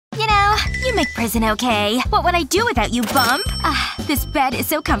make prison okay. What would I do without you, Bump? This bed is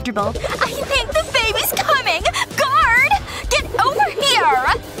so comfortable. I think the baby's coming! Guard! Get over here!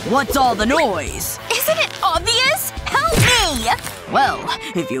 What's all the noise? Isn't it obvious? Help me! Well,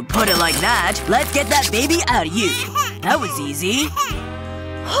 if you put it like that, let's get that baby out of you. That was easy.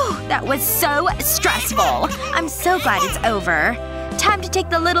 Whew, that was so stressful. I'm so glad it's over. Time to take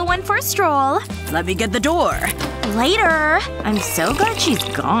the little one for a stroll. Let me get the door. Later. I'm so glad she's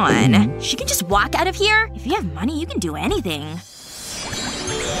gone. She can just walk out of here? If you have money, you can do anything.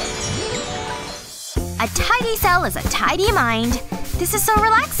 A tidy cell is a tidy mind. This is so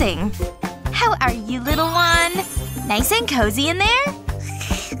relaxing. How are you, little one? Nice and cozy in there?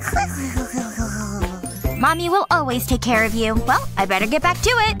 Mommy will always take care of you. Well, I better get back to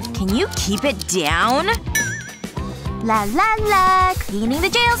it. Can you keep it down? La la la. Cleaning the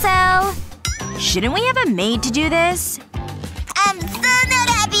jail cell. Shouldn't we have a maid to do this? I'm so not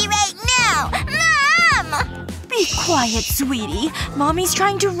happy right now! Mom! Be quiet, sweetie. Mommy's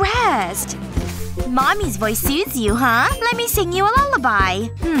trying to rest. Mommy's voice soothes you, huh? Let me sing you a lullaby.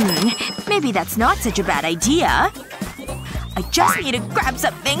 Maybe that's not such a bad idea. I just need to grab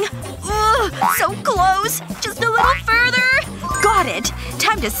something. Ugh, so close. Just a little further. Got it.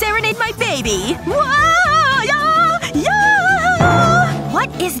 Time to serenade my baby. Whoa, yeah, yeah. What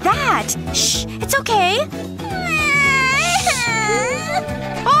is that? Shh. It's okay.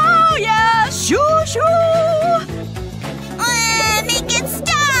 Oh, yeah. Shoo, shoo. Make it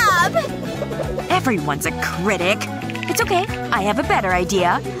stop! Everyone's a critic. It's okay. I have a better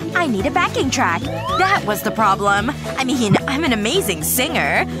idea. I need a backing track. That was the problem. I mean, I'm an amazing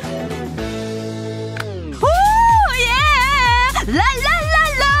singer. Ooh, yeah! La la la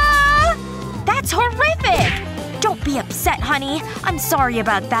la! That's horrific! Don't be upset, honey. I'm sorry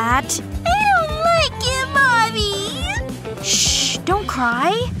about that. I don't like it, Mommy! Shh. Don't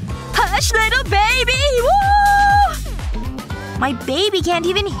cry. Hush, little baby! Woo! My baby can't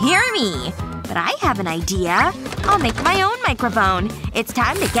even hear me. But I have an idea. I'll make my own microphone. It's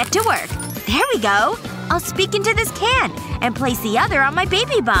time to get to work. There we go. I'll speak into this can and place the other on my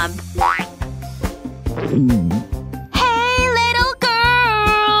baby bump. Hey, little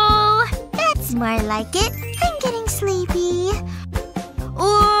girl! That's more like it. I'm getting sleepy.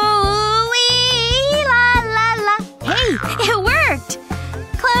 Ooh-wee, la la la. Hey, it worked!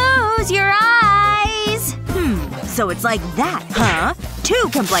 Close your eyes. So it's like that, huh? Two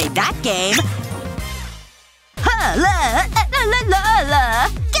can play that game. Ha la la la la la.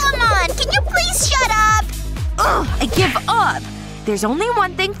 Come on, can you please shut up? Ugh, I give up. There's only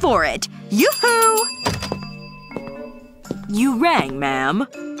one thing for it. Yoo-hoo! You rang, ma'am.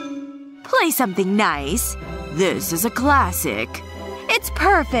 Play something nice. This is a classic. It's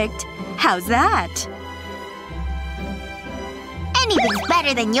perfect. How's that? Anything's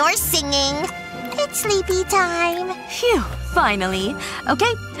better than your singing. It's sleepy time. Phew. Finally.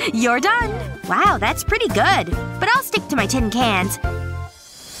 Okay. You're done. Wow, that's pretty good. But I'll stick to my tin cans.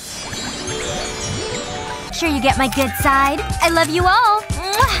 Sure you get my good side? I love you all.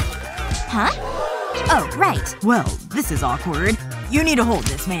 Mwah. Huh? Oh, right. Well, this is awkward. You need to hold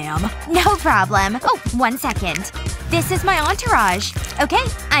this, ma'am. No problem. Oh, 1 second. This is my entourage. Okay,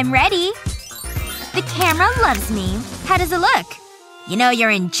 I'm ready. The camera loves me. How does it look? You know you're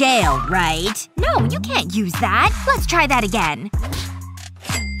in jail, right? No, you can't use that. Let's try that again.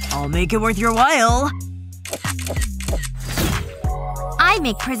 I'll make it worth your while. I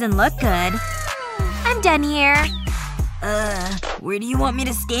make prison look good. I'm done here. Where do you want me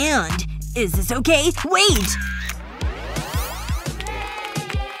to stand? Is this okay? Wait!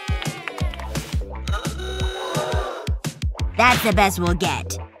 That's the best we'll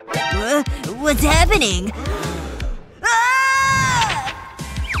get. What's happening?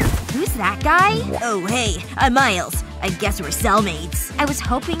 Who's that guy? Oh, hey. I'm Miles. I guess we're cellmates. I was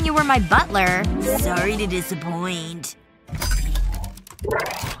hoping you were my butler. Sorry to disappoint.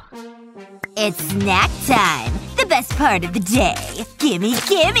 It's snack time. The best part of the day. Gimme,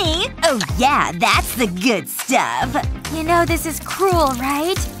 gimme! Oh yeah, that's the good stuff. You know this is cruel,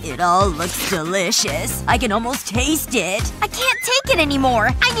 right? It all looks delicious. I can almost taste it. I can't take it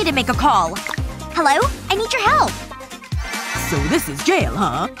anymore. I need to make a call. Hello? I need your help. So this is jail,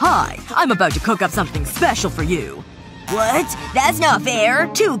 huh? Hi. I'm about to cook up something special for you. What? That's not fair.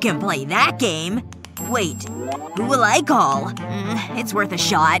 Two can play that game. Wait. Who will I call? It's worth a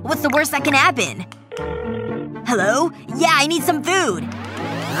shot. What's the worst that can happen? Hello? Yeah, I need some food.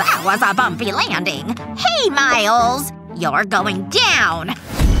 That was a bumpy landing. Hey, Miles! You're going down.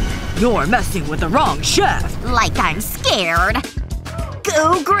 You're messing with the wrong chef. Like I'm scared.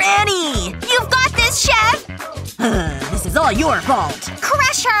 Go, Granny! You've got this, Chef! This is all your fault.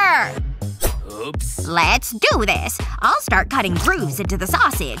 Crush her! Let's do this. I'll start cutting grooves into the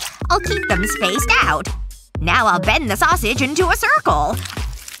sausage. I'll keep them spaced out. Now I'll bend the sausage into a circle.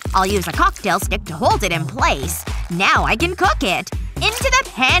 I'll use a cocktail stick to hold it in place. Now I can cook it. Into the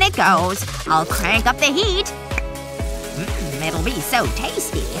pan it goes. I'll crank up the heat. It'll be so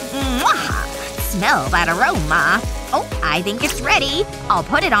tasty. Mwah! Smell that aroma. Oh, I think it's ready. I'll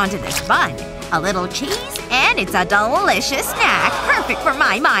put it onto this bun. A little cheese, and it's a delicious snack. Perfect for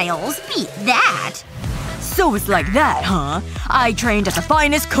my miles. Beat that. So it's like that, huh? I trained at the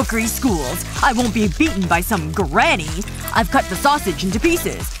finest cookery schools. I won't be beaten by some granny. I've cut the sausage into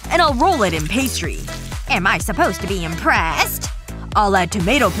pieces, and I'll roll it in pastry. Am I supposed to be impressed? I'll add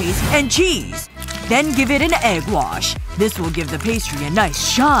tomato paste and cheese. Then give it an egg wash. This will give the pastry a nice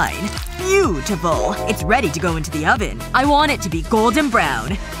shine. Beautiful. It's ready to go into the oven. I want it to be golden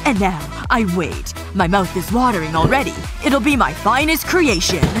brown. And now, I wait. My mouth is watering already. It'll be my finest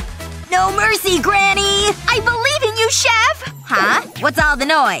creation. No mercy, Granny! I believe in you, Chef! Huh? What's all the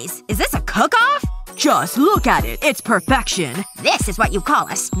noise? Is this a cook-off? Just look at it. It's perfection. This is what you call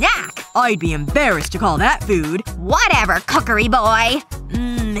a snack. I'd be embarrassed to call that food. Whatever, cookery boy.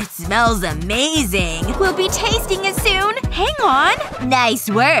 It smells amazing. We'll be tasting it soon. Hang on. Nice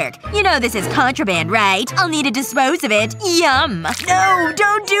work. You know this is contraband, right? I'll need to dispose of it. Yum. No,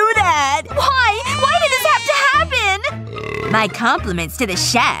 don't do that! Why? Why did this have to happen? My compliments to the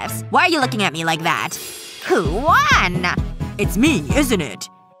chefs. Why are you looking at me like that? Who won? It's me, isn't it?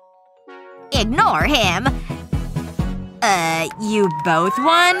 Ignore him. You both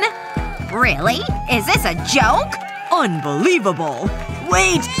won? Really? Is this a joke? Unbelievable.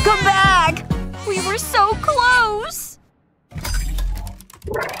 Wait! Come back! We were so close.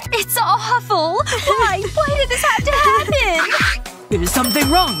 It's awful. Why? Why did this have to happen? Is something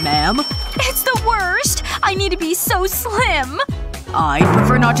wrong, ma'am? It's the worst. I need to be so slim. I'd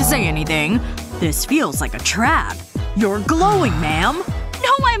prefer not to say anything. This feels like a trap. You're glowing, ma'am.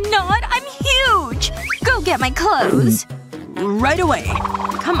 No, I'm not. I'm huge. Go get my clothes. Right away.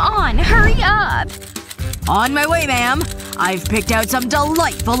 Come on, hurry up. On my way, ma'am. I've picked out some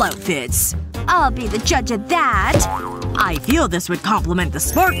delightful outfits. I'll be the judge of that. I feel this would complement the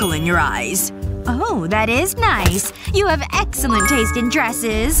sparkle in your eyes. Oh, that is nice. You have excellent taste in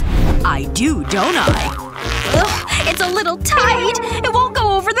dresses. I do, don't I? Ugh, it's a little tight. It won't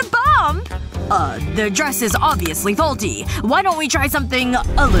go over the bump. The dress is obviously faulty. Why don't we try something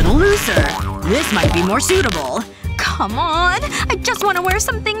a little looser? This might be more suitable. Come on. I just want to wear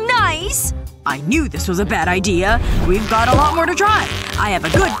something nice. I knew this was a bad idea. We've got a lot more to try. I have a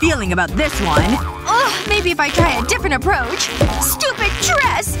good feeling about this one. Ugh, maybe if I try a different approach. Stupid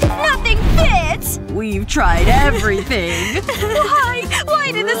dress! Nothing fits! We've tried everything. Why?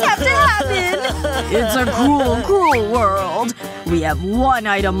 Why did this have to happen? It's a cruel, cruel world. We have one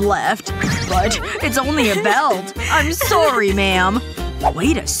item left. But it's only a belt. I'm sorry, ma'am.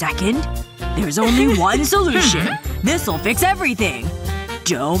 Wait a second. There's only one solution. This'll fix everything.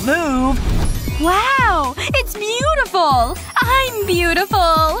 Don't move. Wow! It's beautiful! I'm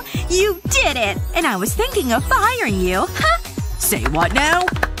beautiful! You did it! And I was thinking of firing you. Huh? Say what now?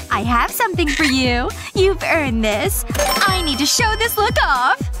 I have something for you. You've earned this. I need to show this look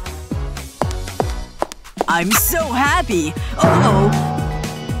off. I'm so happy. Uh-oh.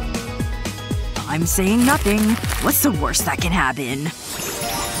 I'm saying nothing. What's the worst that can happen?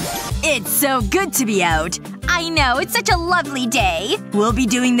 It's so good to be out. I know. It's such a lovely day. We'll be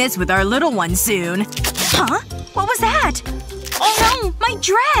doing this with our little one soon. Huh? What was that? Oh no! My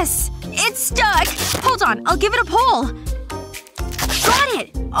dress! It's stuck! Hold on. I'll give it a pull. Got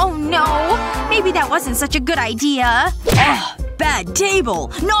it! Oh no. Maybe that wasn't such a good idea. Ugh. Bad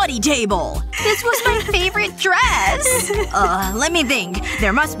table. Naughty table. This was my favorite dress. Let me think.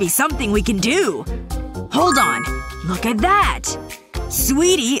 There must be something we can do. Hold on. Look at that.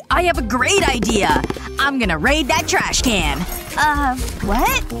 Sweetie, I have a great idea. I'm gonna raid that trash can.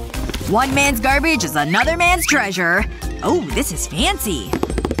 What? One man's garbage is another man's treasure. Oh, this is fancy.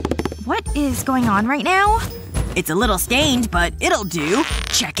 What is going on right now? It's a little stained, but it'll do.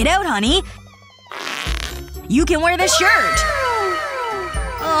 Check it out, honey. You can wear this shirt.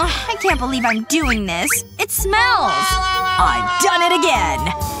 Ugh, I can't believe I'm doing this. It smells. I've done it again.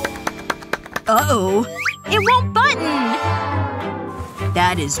 Uh-oh. It won't button.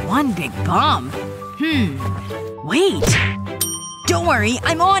 That is one big bump. Wait. Don't worry,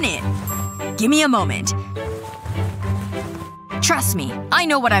 I'm on it. Give me a moment. Trust me, I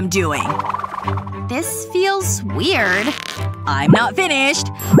know what I'm doing. This feels weird. I'm not finished.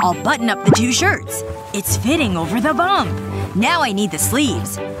 I'll button up the two shirts. It's fitting over the bump. Now I need the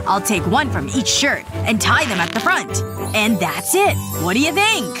sleeves. I'll take one from each shirt and tie them at the front. And that's it. What do you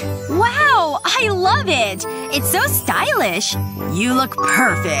think? Wow! I love it! It's so stylish. You look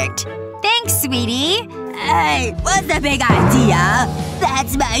perfect. Thanks, sweetie. Hey, what's the big idea?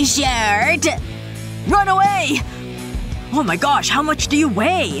 That's my shirt. Run away! Oh my gosh, how much do you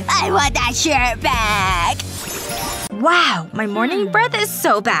weigh? I want that shirt back. Wow, my morning breath is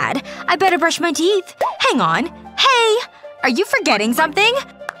so bad. I better brush my teeth. Hang on. Hey! Are you forgetting something?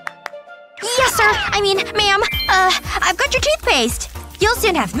 Yes, sir. I mean, ma'am. I've got your toothpaste. You'll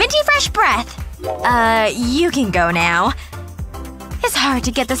soon have minty fresh breath. You can go now. It's hard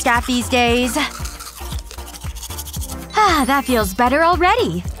to get the staff these days. Ah, that feels better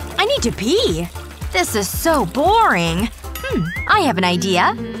already. I need to pee. This is so boring. I have an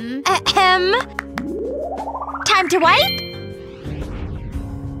idea. Ahem. Time to wipe?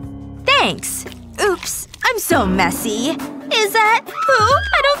 Thanks. Oops. I'm so messy. Is that poop?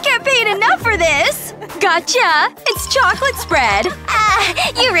 I don't get paid enough for this. Gotcha! It's chocolate spread.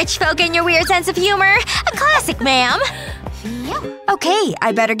 You rich folk and your weird sense of humor. A classic, ma'am. Okay,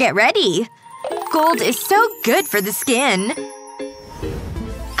 I better get ready. Gold is so good for the skin.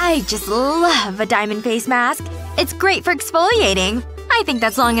 I just love a diamond face mask. It's great for exfoliating. I think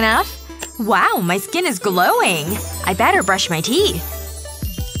that's long enough. Wow, my skin is glowing. I better brush my teeth.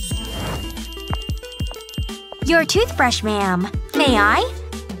 Your toothbrush, ma'am. May I?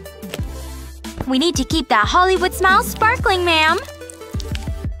 We need to keep that Hollywood smile sparkling, ma'am.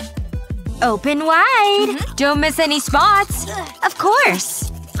 Open wide. Don't miss any spots. Of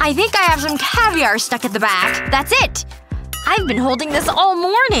course. I think I have some caviar stuck at the back. That's it. I've been holding this all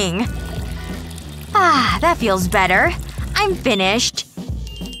morning. Ah, that feels better. I'm finished.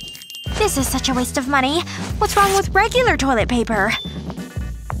 This is such a waste of money. What's wrong with regular toilet paper?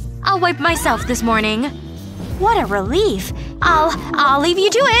 I'll wipe myself this morning. What a relief. I'll leave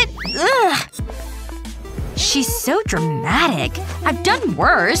you to it. Ugh. She's so dramatic. I've done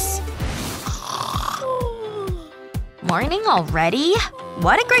worse. Morning already?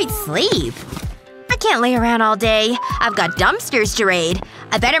 What a great sleep. I can't lay around all day. I've got dumpsters to raid.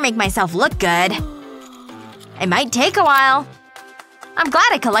 I better make myself look good. It might take a while. I'm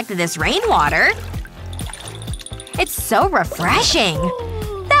glad I collected this rainwater. It's so refreshing.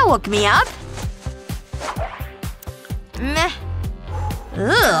 That woke me up. Meh.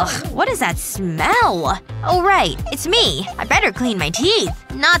 Ugh. What is that smell? Oh right. It's me. I better clean my teeth.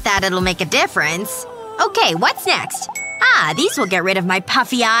 Not that it'll make a difference. Okay, what's next? Ah, these will get rid of my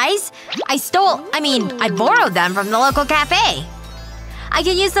puffy eyes. I borrowed them from the local cafe. I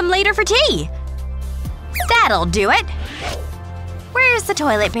can use them later for tea. That'll do it. Where's the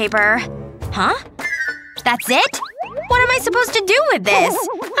toilet paper? Huh? That's it? What am I supposed to do with this?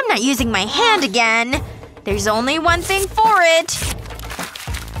 I'm not using my hand again. There's only one thing for it.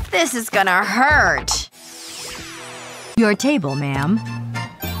 This is gonna hurt. Your table, ma'am.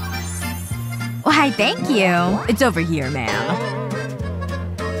 Why, thank you. It's over here, ma'am.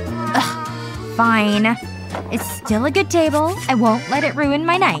 Ugh. Fine. It's still a good table. I won't let it ruin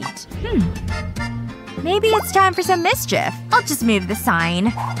my night. Maybe it's time for some mischief. I'll just move the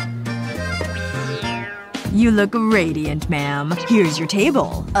sign. You look radiant, ma'am. Here's your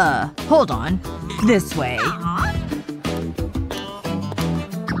table. Hold on. This way.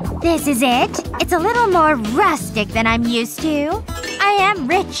 This is it. It's a little more rustic than I'm used to. I am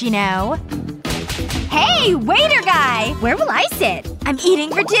rich, you know. Hey, waiter guy! Where will I sit? I'm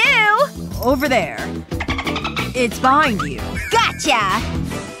eating for two! Over there. It's behind you. Gotcha!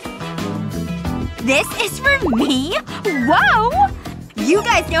 This is for me? Whoa! You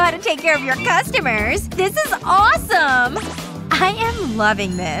guys know how to take care of your customers. This is awesome! I am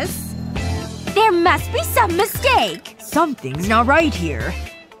loving this. There must be some mistake. Something's not right here.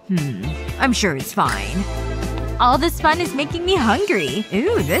 I'm sure it's fine. All this fun is making me hungry.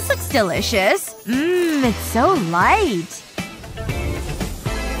 Ooh, this looks delicious. It's so light.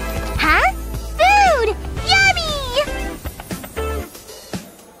 Huh? Food! Yummy!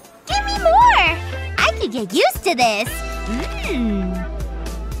 Give me more! I could get used to this.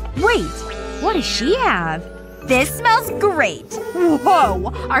 Wait. What does she have? This smells great.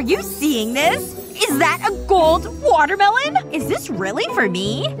 Whoa! Are you seeing this? Is that a gold watermelon? Is this really for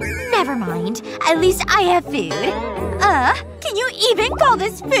me? Never mind. At least I have food. Can you even call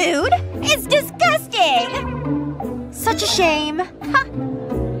this food? It's disgusting! Such a shame. Huh.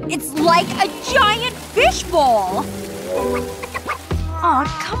 It's like a giant fishbowl! Aw,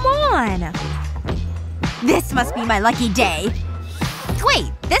 come on. This must be my lucky day.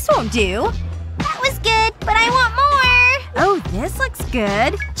 Wait, this won't do. That was good, but I want more! Oh, this looks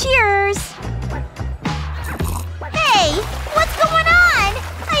good. Cheers! Hey! What's going on?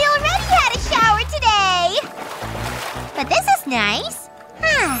 I already had a shower today! But this is nice.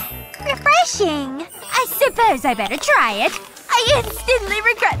 Refreshing. I suppose I better try it. I instantly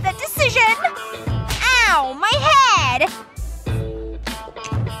regret that decision. Ow! My head!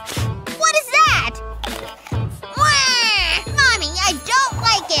 What is that? Wah! Mommy, I don't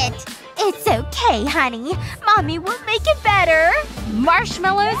like it! It's okay, honey. Mommy will make it better.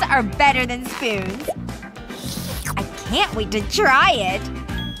 Marshmallows are better than spoons. I can't wait to try it.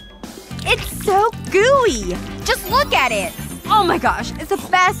 It's so gooey. Just look at it. Oh my gosh, it's the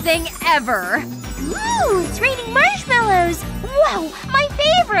best thing ever. Ooh, it's raining marshmallows! Whoa, my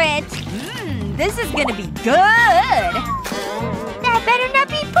favorite! This is gonna be good. That better not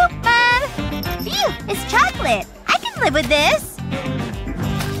be poop, Mom! Phew, it's chocolate! I can live with this!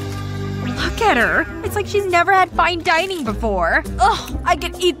 Look at her. It's like she's never had fine dining before. Ugh, I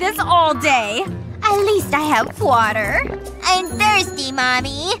could eat this all day. At least I have water. I'm thirsty,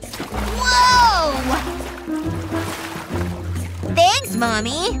 Mommy. Whoa! Thanks,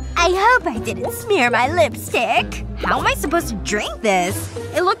 Mommy. I hope I didn't smear my lipstick. How am I supposed to drink this?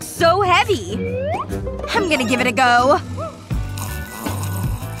 It looks so heavy. I'm gonna give it a go.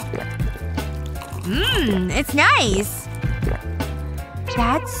 It's nice.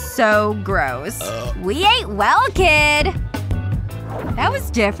 That's so gross. We ate well, kid. That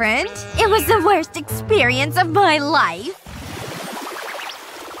was different. It was the worst experience of my life.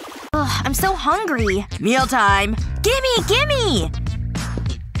 Ugh, I'm so hungry. Mealtime. Gimme!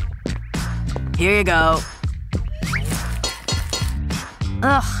 Here you go.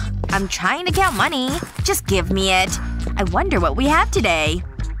 Ugh, I'm trying to count money. Just give me it. I wonder what we have today.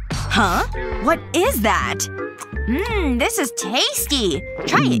 Huh? What is that? This is tasty.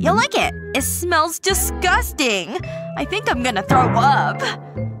 Try it, you'll like it. It smells disgusting. I think I'm gonna throw up.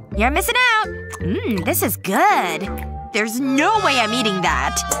 You're missing out. This is good. There's no way I'm eating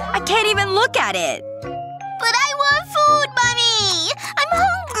that. I can't even look at it. But I want food, Mommy! I'm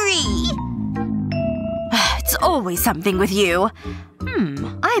hungry! It's always something with you.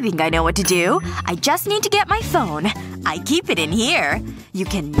 I think I know what to do. I just need to get my phone. I keep it in here. You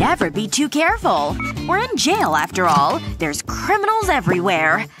can never be too careful. We're in jail, after all. There's criminals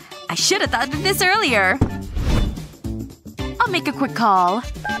everywhere. I should have thought of this earlier. I'll make a quick call.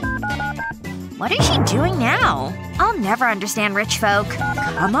 What is she doing now? I'll never understand rich folk.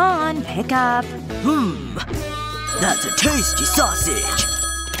 Come on, pick up. That's a tasty sausage.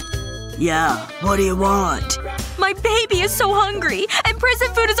 Yeah, what do you want? My baby is so hungry, and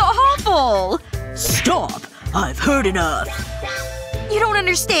prison food is awful! Stop! I've heard enough. You don't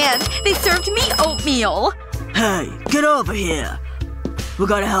understand. They served me oatmeal. Hey, get over here. We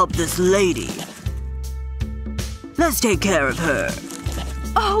gotta help this lady. Let's take care of her.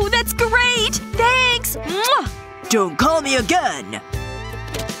 Oh, that's great! Thanks! Mwah! Don't call me again!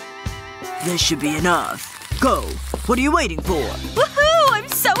 This should be enough. Go. What are you waiting for? Woohoo! I'm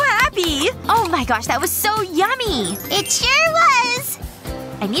so happy! Oh my gosh, that was so yummy! It sure was!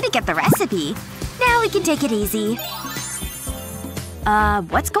 I need to get the recipe. Now we can take it easy.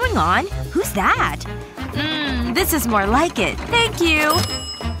 What's going on? Who's that? This is more like it. Thank you.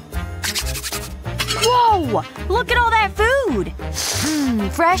 Whoa! Look at all that food!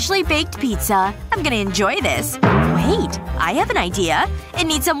 Freshly baked pizza. I'm gonna enjoy this. Wait, I have an idea. It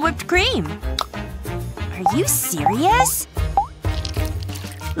needs some whipped cream. Are you serious?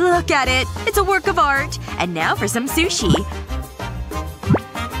 Look at it. It's a work of art. And now for some sushi.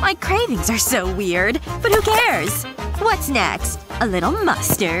 My cravings are so weird. But who cares? What's next? A little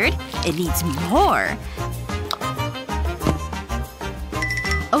mustard. It needs more.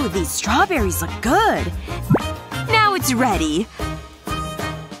 Oh, these strawberries look good. Now it's ready.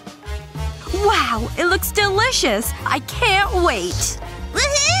 Wow, it looks delicious. I can't wait.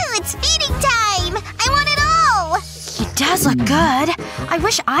 Woohoo! It's feeding time! I want it all! It does look good. I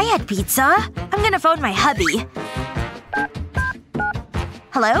wish I had pizza. I'm gonna phone my hubby.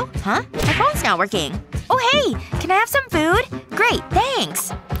 Hello? Huh? My phone's not working. Oh hey! Can I have some food? Great,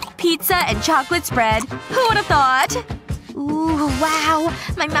 thanks. Pizza and chocolate spread. Who would've thought? Ooh, wow.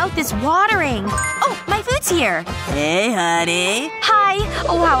 My mouth is watering. Oh, my food's here. Hey, honey. Hi.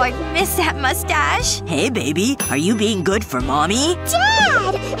 Oh, how I miss that mustache. Hey, baby. Are you being good for mommy?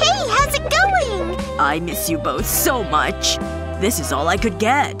 Dad! Hey, how's it going? I miss you both so much. This is all I could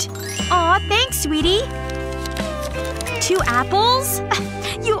get. Aw, thanks, sweetie. 2 apples?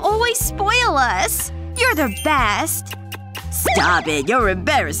 You always spoil us. You're the best. Stop it. You're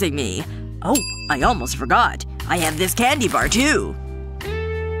embarrassing me. Oh, I almost forgot. I have this candy bar, too.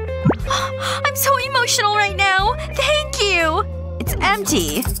 I'm so emotional right now. Thank you. It's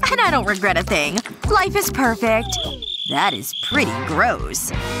empty. And I don't regret a thing. Life is perfect. That is pretty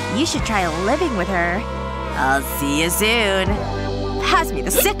gross. You should try living with her. I'll see you soon. Pass me the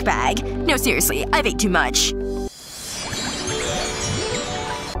sick bag. No, seriously, I've ate too much.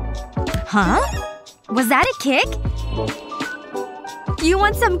 Huh? Was that a kick? You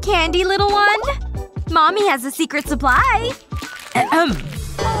want some candy, little one? Mommy has a secret supply.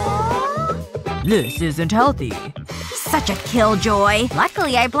 This isn't healthy. Such a killjoy.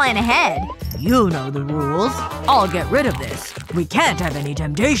 Luckily, I plan ahead. You know the rules. I'll get rid of this. We can't have any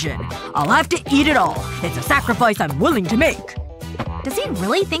temptation. I'll have to eat it all. It's a sacrifice I'm willing to make. Does he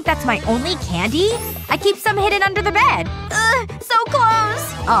really think that's my only candy? I keep some hidden under the bed. Ugh, so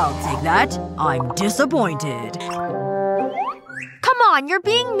close! I'll take that. I'm disappointed. Come on, you're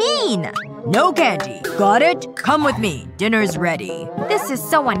being mean. No candy. Got it? Come with me. Dinner's ready. This is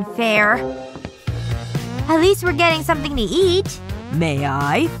so unfair. At least we're getting something to eat. May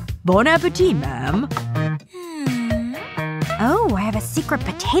I? Bon appetit, ma'am. Oh, I have a secret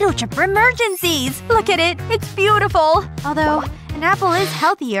potato chip for emergencies! Look at it. It's beautiful. Although, an apple is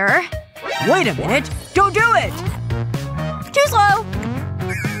healthier. Wait a minute. Don't do it! Too slow!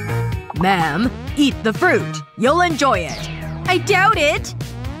 Ma'am, eat the fruit. You'll enjoy it. I doubt it.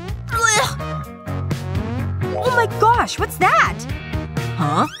 Ugh. Oh my gosh, what's that?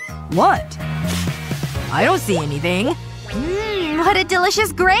 Huh? What? I don't see anything. What a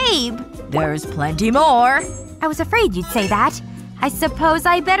delicious grape! There's plenty more. I was afraid you'd say that. I suppose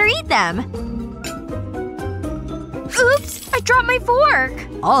I better eat them. Oops! I dropped my fork!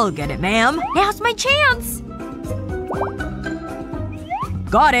 I'll get it, ma'am. Now's my chance!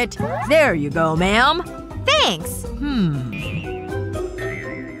 Got it. There you go, ma'am. Thanks!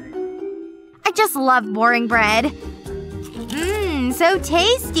 I just love boring bread. So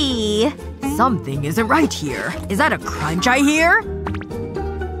tasty. Something isn't right here. Is that a crunch I hear?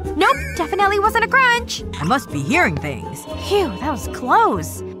 Nope, definitely wasn't a crunch. I must be hearing things. Phew, that was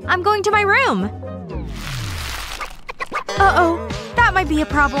close. I'm going to my room. Uh-oh. That might be a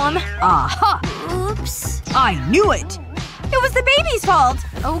problem. Aha! Oops. I knew it! It was the baby's fault!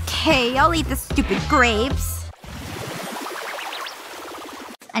 Okay, I'll eat the stupid grapes.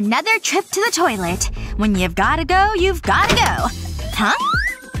 Another trip to the toilet. When you've gotta go, you've gotta go. Huh?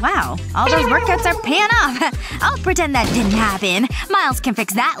 Wow. All those workouts are paying off. I'll pretend that didn't happen. Miles can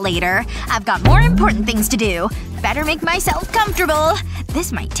fix that later. I've got more important things to do. Better make myself comfortable.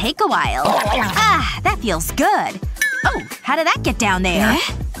 This might take a while. Ah, that feels good. Oh, how did that get down there?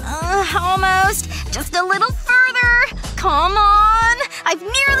 Almost. Just a little further. Come on. I've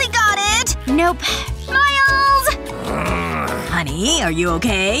nearly got it. Nope. Miles! Honey, are you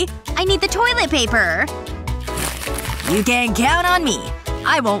okay? I need the toilet paper. You can count on me.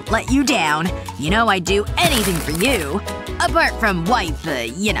 I won't let you down. You know I'd do anything for you. Apart from wipe the,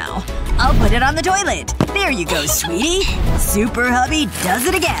 you know. I'll put it on the toilet. There you go, sweetie. Super hubby does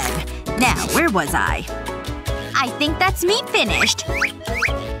it again. Now, where was I? I think that's me finished.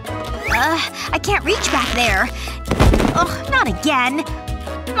 I can't reach back there. Ugh, not again.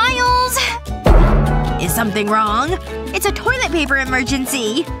 Miles! Is something wrong? It's a toilet paper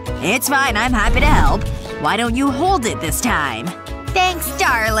emergency. It's fine, I'm happy to help. Why don't you hold it this time? Thanks,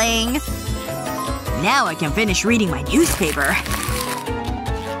 darling. Now I can finish reading my newspaper.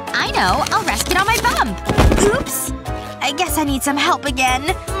 I know. I'll rest it on my bum. Oops. I guess I need some help again.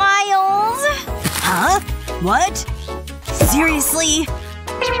 Miles? Huh? What? Seriously?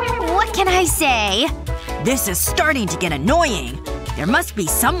 What can I say? This is starting to get annoying. There must be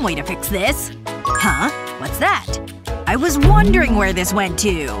some way to fix this. Huh? What's that? I was wondering where this went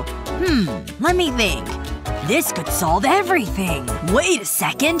to. Let me think. This could solve everything. Wait a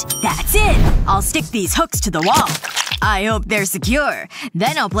second. That's it! I'll stick these hooks to the wall. I hope they're secure.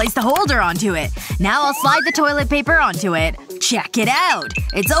 Then I'll place the holder onto it. Now I'll slide the toilet paper onto it. Check it out.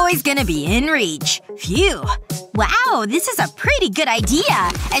 It's always gonna be in reach. Phew. Wow, this is a pretty good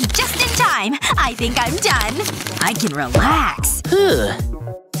idea. And just in time. I think I'm done. I can relax.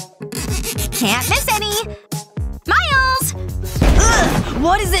 Can't miss any. Miles! Ugh!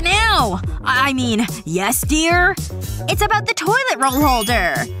 What is it now? I mean, yes, dear? It's about the toilet roll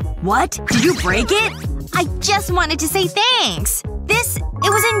holder. What? Did you break it? I just wanted to say thanks. It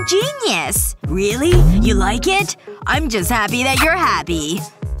was ingenious. Really? You like it? I'm just happy that you're happy.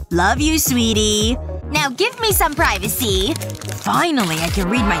 Love you, sweetie. Now give me some privacy. Finally, I can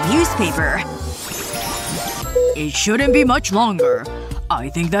read my newspaper. It shouldn't be much longer. I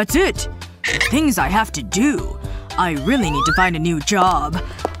think that's it. Things I have to do. I really need to find a new job.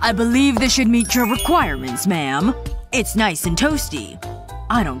 I believe this should meet your requirements, ma'am. It's nice and toasty.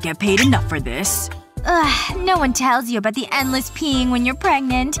 I don't get paid enough for this. Ugh, no one tells you about the endless peeing when you're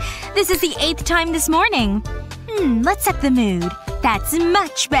pregnant. This is the 8th time this morning. Let's set the mood. That's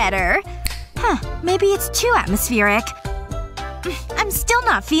much better. Huh. Maybe it's too atmospheric. I'm still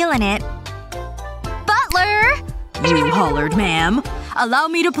not feeling it. Butler! You hollered, ma'am. Allow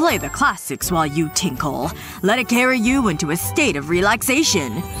me to play the classics while you tinkle. Let it carry you into a state of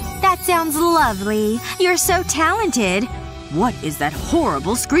relaxation. That sounds lovely. You're so talented. What is that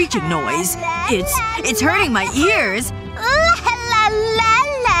horrible screeching noise? It's hurting my ears. La la la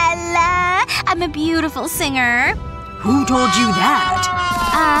la la. I'm a beautiful singer. Who told you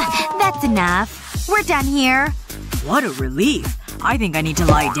that? That's enough. We're done here. What a relief. I think I need to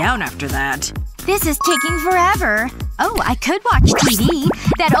lie down after that. This is taking forever. Oh, I could watch TV.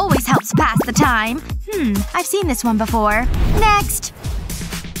 That always helps pass the time. I've seen this one before. Next.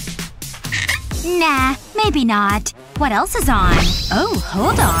 Nah, maybe not. What else is on? Oh,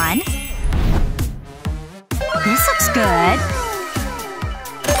 hold on. This looks good.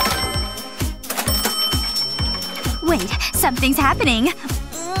 Wait, something's happening.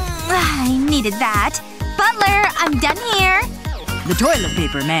 I needed that. Butler, I'm done here. The toilet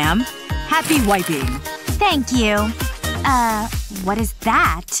paper, ma'am. Happy wiping. Thank you. What is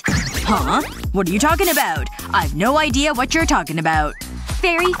that? Huh? What are you talking about? I've no idea what you're talking about.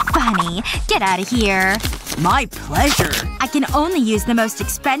 Very funny. Get out of here. My pleasure. I can only use the most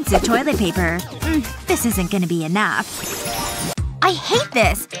expensive toilet paper. This isn't gonna be enough. I hate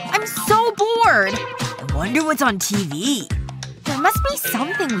this. I'm so bored. I wonder what's on TV. There must be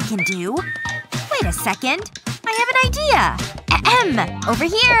something we can do. Wait a second. I have an idea. Ahem. Over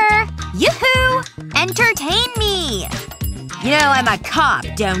here. Yoo-hoo! Entertain me! You know I'm a cop,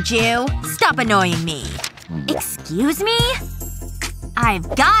 don't you? Stop annoying me. Excuse me? I've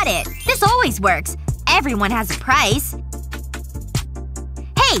got it! This always works. Everyone has a price.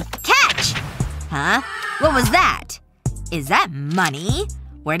 Hey! Catch! Huh? What was that? Is that money?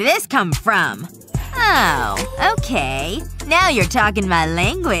 Where did this come from? Oh, okay. Now you're talking my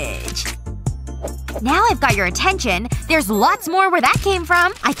language. Now I've got your attention. There's lots more where that came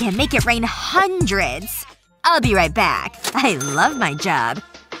from. I can make it rain hundreds. I'll be right back. I love my job.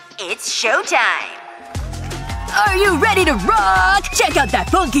 It's showtime. Are you ready to rock? Check out that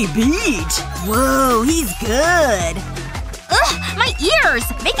funky beat! Whoa, he's good. Ugh! My ears!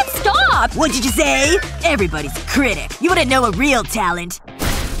 Make it stop! What did you say? Everybody's a critic. You wouldn't know a real talent.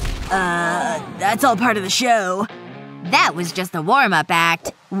 That's all part of the show. That was just the warm-up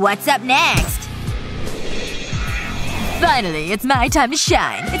act. What's up next? Finally, it's my time to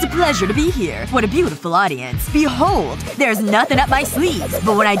shine. It's a pleasure to be here. What a beautiful audience. Behold, there's nothing up my sleeves.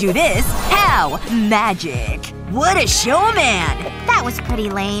 But when I do this, pow! Magic. What a showman! That was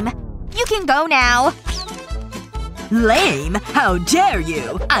pretty lame. You can go now. Lame? How dare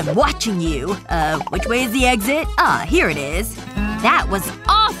you? I'm watching you. Which way is the exit? Ah, here it is. That was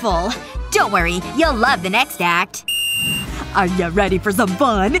awful. Don't worry, you'll love the next act. Are you ready for some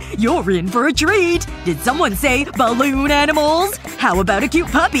fun? You're in for a treat! Did someone say balloon animals? How about a cute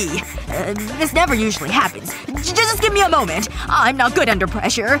puppy? This never usually happens. Just give me a moment. I'm not good under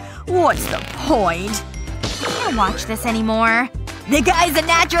pressure. What's the point? I can't watch this anymore. The guy's a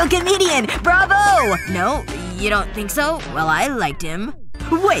natural comedian! Bravo! No? You don't think so? Well, I liked him.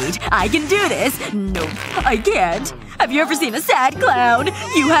 Wait, I can do this! Nope, I can't. Have you ever seen a sad clown?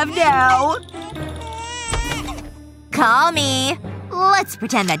 You have now. Call me. Let's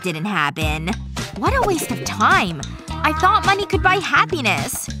pretend that didn't happen. What a waste of time. I thought money could buy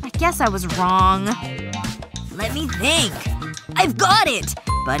happiness. I guess I was wrong. Let me think. I've got it!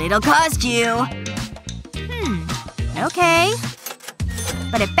 But it'll cost you. Okay.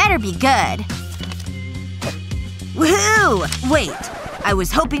 But it better be good. Woohoo! Wait. I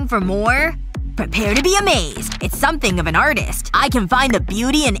was hoping for more? Prepare to be amazed. It's something of an artist. I can find the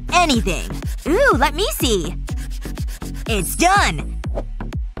beauty in anything. Ooh, let me see. It's done!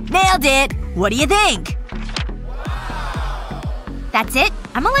 Nailed it! What do you think? That's it?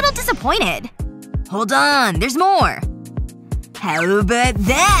 I'm a little disappointed. Hold on, there's more. How about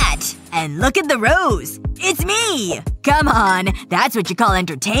that? And look at the rose. It's me! Come on, that's what you call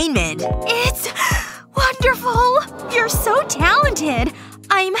entertainment. It's wonderful! You're so talented.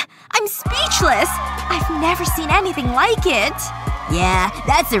 I'm speechless. I've never seen anything like it. Yeah,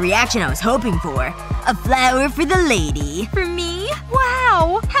 that's the reaction I was hoping for. A flower for the lady. For me?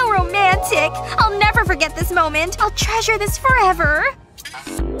 Wow! How romantic! I'll never forget this moment. I'll treasure this forever.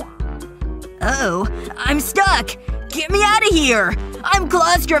 Uh-oh. I'm stuck! Get me out of here! I'm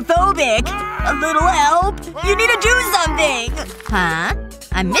claustrophobic! A little help? You need to do something! Huh?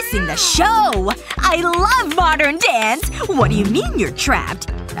 I'm missing the show! I love modern dance! What do you mean you're trapped?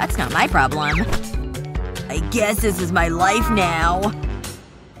 That's not my problem. I guess this is my life now.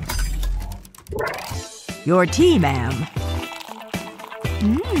 Your tea, ma'am.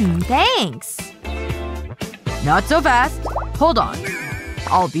 Thanks. Not so fast. Hold on.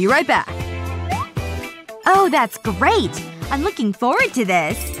 I'll be right back. Oh, that's great. I'm looking forward to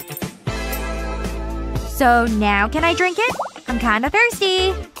this. So now can I drink it? I'm kinda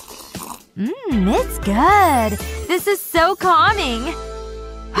thirsty. It's good. This is so calming.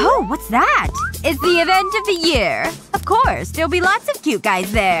 Oh, what's that? It's the event of the year. Of course, there'll be lots of cute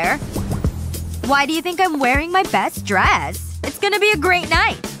guys there. Why do you think I'm wearing my best dress? It's gonna be a great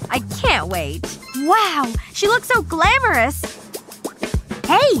night. I can't wait. Wow, she looks so glamorous.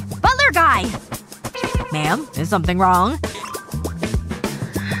 Hey, butler guy! Ma'am, is something wrong?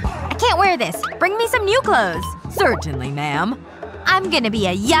 I can't wear this. Bring me some new clothes. Certainly, ma'am. I'm gonna be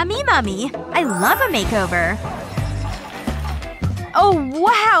a yummy mummy. I love a makeover. Oh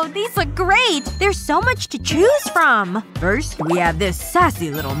wow, these look great! There's so much to choose from! First, we have this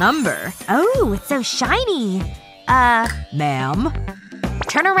sassy little number. Oh, it's so shiny. Ma'am?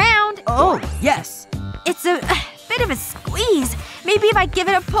 Turn around. Oh, yes. It's a bit of a squeeze. Maybe if I give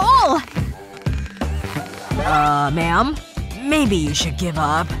it a pull. Ma'am? Maybe you should give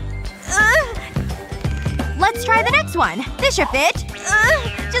up. Let's try the next one. This should fit.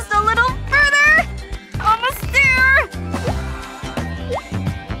 Just a little further. Almost there.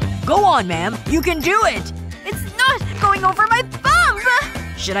 Go on, ma'am. You can do it! It's not going over my bump!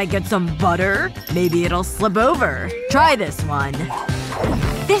 Should I get some butter? Maybe it'll slip over. Try this one.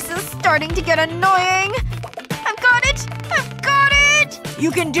 This is starting to get annoying. I've got it! I've got it!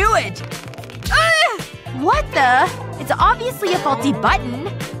 You can do it! What the? It's obviously a faulty button.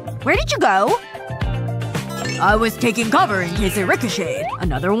 Where did you go? I was taking cover in case it ricocheted.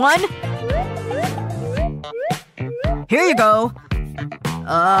 Another one? Here you go.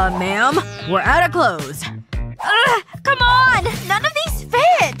 Ma'am? We're out of clothes. Come on! None of these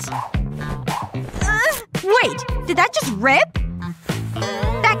fit! Wait, did that just rip?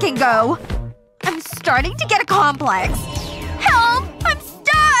 That can go. I'm starting to get a complex. Help! I'm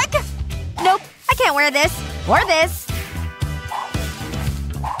stuck! Nope, I can't wear this. Or this.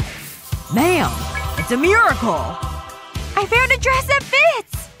 Ma'am, it's a miracle! I found a dress that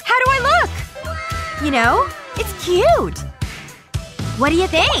fits! How do I look? You know, it's cute. What do you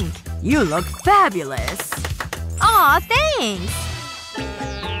think? You look fabulous. Aw, thanks.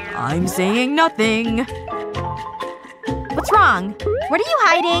 I'm saying nothing. What's wrong? What are you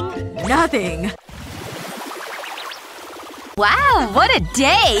hiding? Nothing. Wow, what a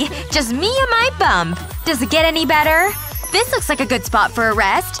day! Just me and my bump. Does it get any better? This looks like a good spot for a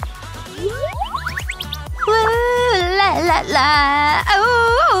rest. Woo, la la la.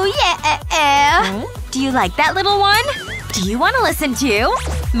 Oh, yeah. Do you like that little one? Do you want to listen too?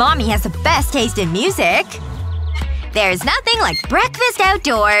 Mommy has the best taste in music. There's nothing like breakfast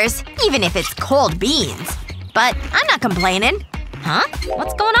outdoors, even if it's cold beans. But I'm not complaining. Huh?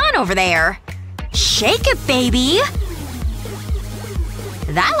 What's going on over there? Shake it, baby!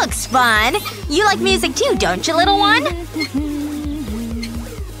 That looks fun. You like music too, don't you, little one?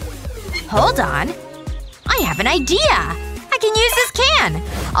 Hold on. I have an idea. I can use this can.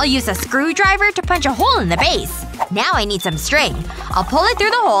 I'll use a screwdriver to punch a hole in the base. Now I need some string. I'll pull it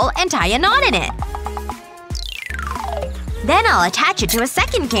through the hole and tie a knot in it. Then I'll attach it to a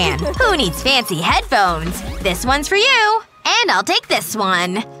second can. Who needs fancy headphones? This one's for you. And I'll take this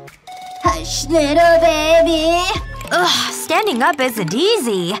one. Hush, little baby. Ugh, standing up isn't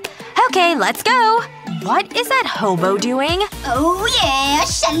easy. Okay, let's go. What is that hobo doing? Oh yeah,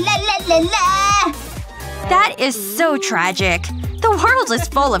 sha-la-la-la-la. That is so tragic. The world is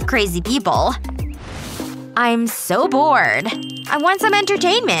full of crazy people. I'm so bored. I want some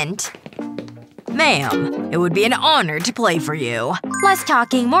entertainment. Ma'am, it would be an honor to play for you. Less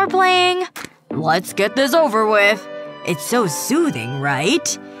talking, more playing. Let's get this over with. It's so soothing,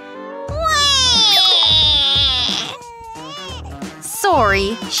 right?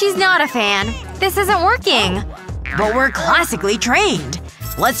 Sorry, she's not a fan. This isn't working. But we're classically trained.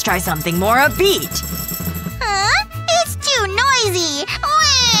 Let's try something more upbeat. Huh? It's too noisy.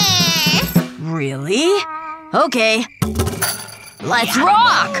 Really? Okay. Let's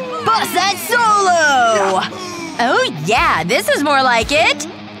rock! Bust that solo! Oh yeah, this is more like it.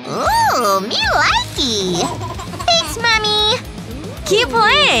 Ooh, me likey. Thanks, Mommy. Keep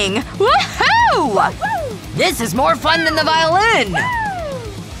playing! Woohoo! This is more fun than the violin!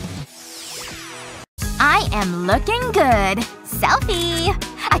 I am looking good. Selfie.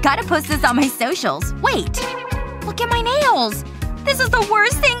 I gotta post this on my socials. Wait. Look at my nails. This is the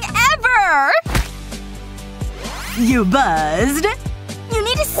worst thing ever! You buzzed? You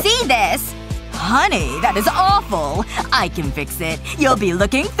need to see this. Honey, that is awful. I can fix it. You'll be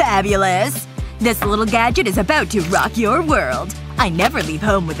looking fabulous. This little gadget is about to rock your world. I never leave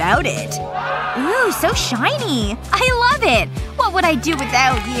home without it. Ooh, so shiny. I love it. What would I do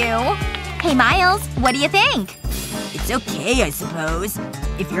without you? Hey, Miles. What do you think? It's okay, I suppose.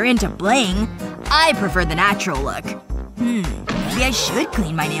 If you're into bling. I prefer the natural look. Maybe I should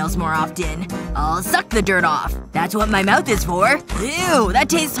clean my nails more often. I'll suck the dirt off. That's what my mouth is for. Ew, that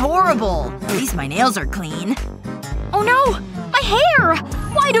tastes horrible. At least my nails are clean. Oh no! My hair!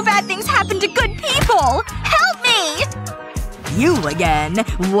 Why do bad things happen to good people? Help me! You again.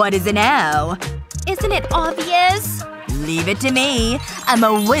 What is it now? Isn't it obvious? Leave it to me. I'm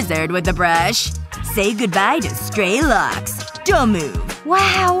a wizard with the brush. Say goodbye to stray locks. Don't move.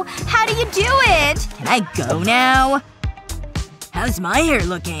 Wow. How do you do it? Can I go now? How's my hair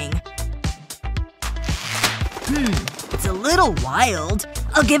looking? It's a little wild.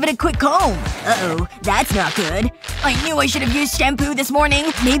 I'll give it a quick comb. Uh-oh. That's not good. I knew I should have used shampoo this morning.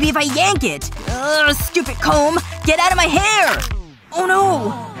 Maybe if I yank it. Ugh, stupid comb. Get out of my hair! Oh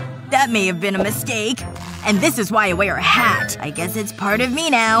no! That may have been a mistake. And this is why I wear a hat. I guess it's part of me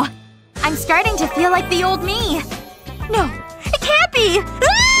now. I'm starting to feel like the old me. No. It can't be!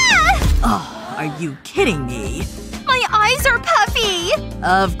 Ah! Oh, are you kidding me? My eyes are puffy!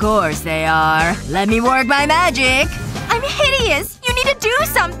 Of course they are. Let me work my magic. I'm hideous! You need to do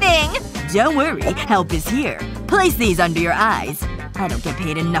something! Don't worry. Help is here. Place these under your eyes. I don't get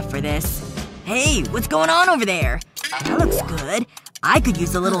paid enough for this. Hey, what's going on over there? That looks good. I could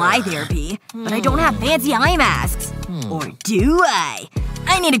use a little eye therapy. But I don't have fancy eye masks. Or do I?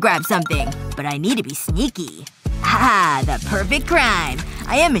 I need to grab something. But I need to be sneaky. Ha! The perfect crime.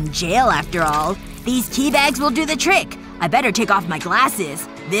 I am in jail after all. These tea bags will do the trick. I better take off my glasses.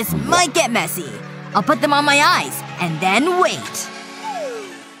 This might get messy. I'll put them on my eyes. And then wait.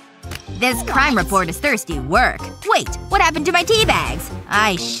 This crime report is thirsty work. Wait, what happened to my tea bags?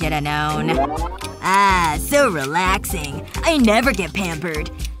 I should've known. Ah, so relaxing. I never get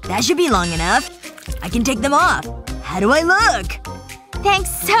pampered. That should be long enough. I can take them off. How do I look? Thanks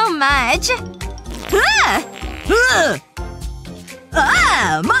so much. Ah! Ah!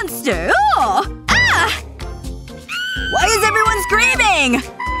 Ah! Monster! Oh! Ah! Why is everyone screaming?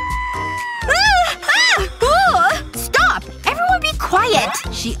 Ah! Ah! Ooh! Stop! Everyone be quiet!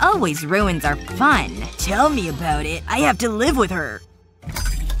 She always ruins our fun. Tell me about it. I have to live with her.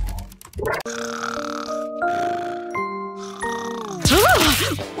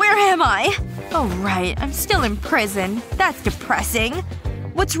 Where am I? Oh right, I'm still in prison. That's depressing.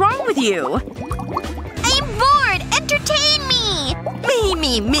 What's wrong with you? I'm bored! Entertain me!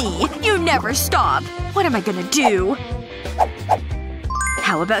 Me. You never stop. What am I gonna do?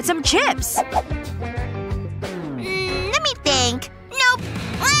 How about some chips? Let me think. Nope.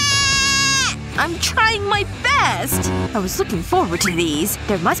 Ah! I'm trying my best. I was looking forward to these.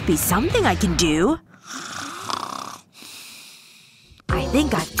 There must be something I can do. I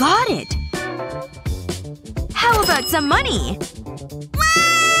think I've got it. How about some money?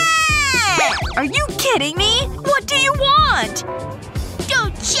 Ah! Are you kidding me? What do you want?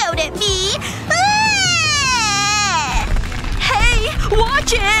 Don't shout at me! Ah! Hey!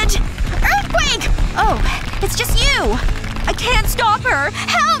 Watch it! Earthquake! Oh, it's just you! I can't stop her!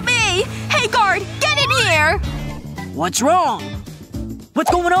 Help me! Hey guard, get in here! What's wrong?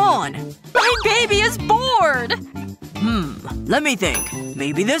 What's going on? My baby is bored! Let me think.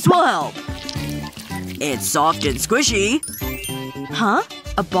 Maybe this will help. It's soft and squishy. Huh?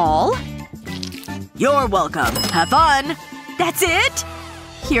 A ball? You're welcome. Have fun! That's it?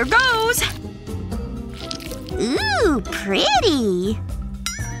 Here goes! Ooh, pretty.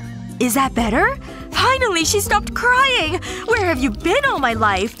 Is that better? Finally, she stopped crying! Where have you been all my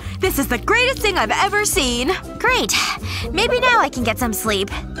life? This is the greatest thing I've ever seen! Great. Maybe now I can get some sleep.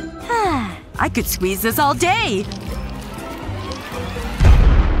 I could squeeze this all day!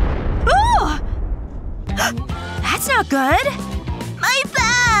 Oh! That's not good! My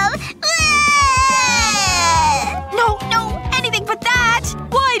ball! No, anything but that!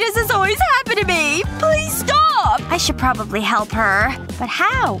 Why does this always happen to me? Please stop! I should probably help her. But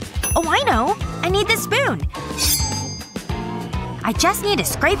how? Oh, I know. I need this spoon. I just need to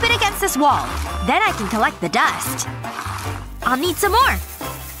scrape it against this wall. Then I can collect the dust. I'll need some more.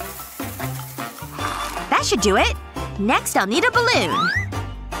 That should do it. Next I'll need a balloon.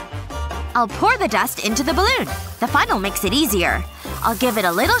 I'll pour the dust into the balloon. The funnel makes it easier. I'll give it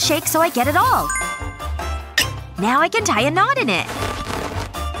a little shake so I get it all. Now I can tie a knot in it.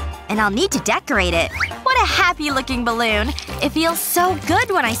 And I'll need to decorate it. What a happy-looking balloon. It feels so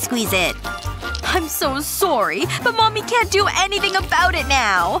good when I squeeze it. I'm so sorry, but Mommy can't do anything about it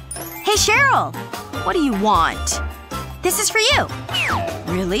now. Hey, Cheryl. What do you want? This is for you.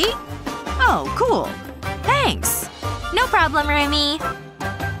 Really? Oh, cool. Thanks. No problem, Rumi.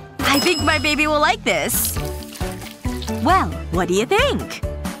 I think my baby will like this. Well, what do you think?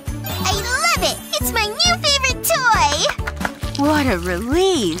 I love it! It's my new favorite toy! What a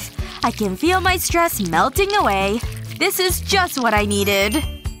relief. I can feel my stress melting away. This is just what I needed.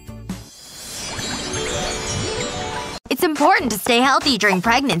 It's important to stay healthy during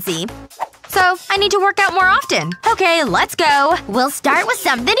pregnancy. So, I need to work out more often. Okay, let's go. We'll start with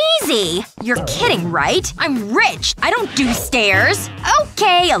something easy. You're kidding, right? I'm rich. I don't do stairs.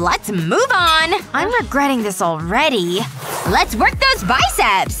 Okay, let's move on. I'm regretting this already. Let's work those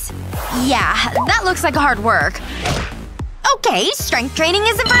biceps. Yeah, that looks like hard work. Okay, strength training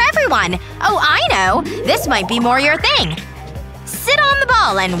isn't for everyone. Oh, I know. This might be more your thing. Sit on the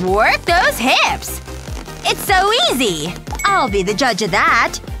ball and work those hips. It's so easy. I'll be the judge of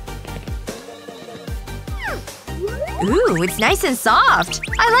that. Ooh, it's nice and soft.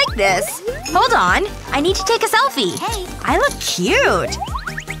 I like this. Hold on. I need to take a selfie. Hey. I look cute.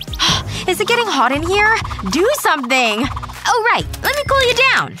 Is it getting hot in here? Do something. Oh, right. Let me cool you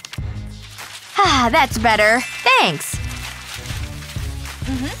down. Ah, that's better. Thanks.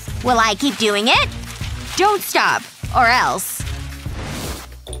 Will I keep doing it? Don't stop. Or else.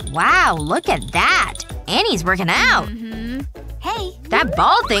 Wow, look at that. Annie's working out. Hey. That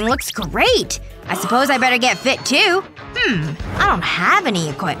ball thing looks great. I suppose I better get fit too. I don't have any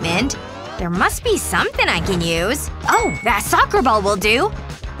equipment. There must be something I can use. Oh, that soccer ball will do.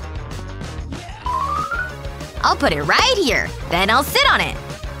 I'll put it right here. Then I'll sit on it.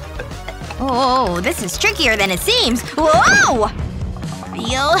 Oh, this is trickier than it seems. Whoa!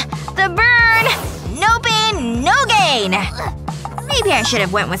 Feel the burn! No pain, no gain! Maybe I should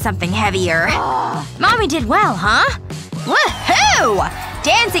have went with something heavier. Mommy did well, huh? Woohoo!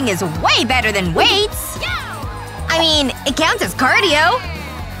 Dancing is way better than weights. I mean, it counts as cardio.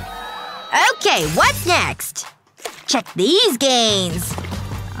 Okay, what's next? Check these gains.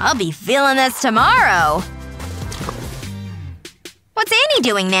 I'll be feeling this tomorrow. What's Annie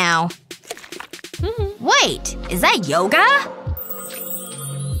doing now? Wait, is that yoga?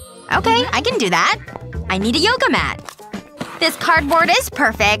 Okay, I can do that. I need a yoga mat. This cardboard is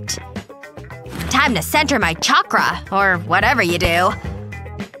perfect. Time to center my chakra, or whatever you do.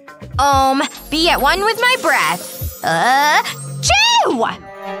 Be at one with my breath. Chew!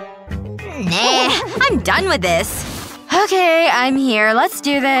 Nah, I'm done with this. Okay, I'm here. Let's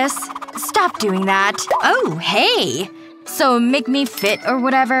do this. Stop doing that. Oh, hey. So make me fit or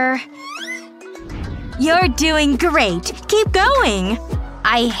whatever. You're doing great. Keep going.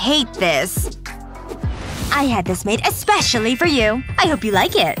 I hate this. I had this made especially for you. I hope you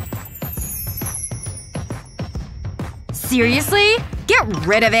like it. Seriously? Get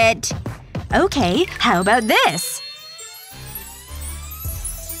rid of it. Okay, how about this?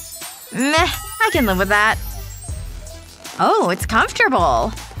 Meh, I can live with that. Oh, it's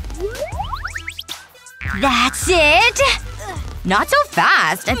comfortable. That's it! Not so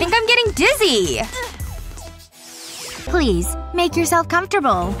fast. I think I'm getting dizzy. Please, make yourself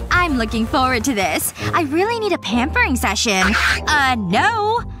comfortable. I'm looking forward to this. I really need a pampering session.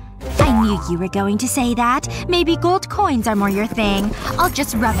 No. I knew you were going to say that. Maybe gold coins are more your thing. I'll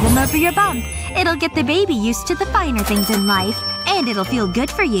just rub them over your bump. It'll get the baby used to the finer things in life. And it'll feel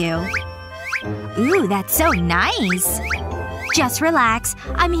good for you. Ooh, that's so nice. Just relax.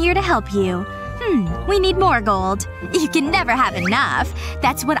 I'm here to help you. We need more gold. You can never have enough.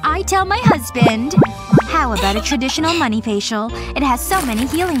 That's what I tell my husband. How about a traditional money facial? It has so many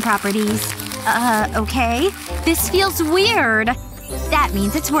healing properties. Okay. This feels weird. That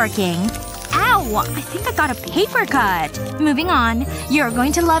means it's working. Ow! I think I got a paper cut. Moving on. You're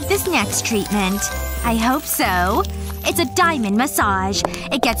going to love this next treatment. I hope so. It's a diamond massage.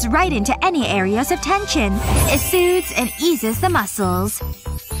 It gets right into any areas of tension. It soothes and eases the muscles.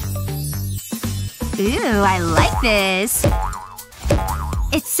 Ooh, I like this.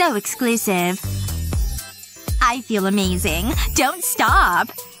 It's so exclusive. I feel amazing. Don't stop.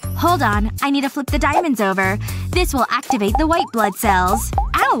 Hold on. I need to flip the diamonds over. This will activate the white blood cells.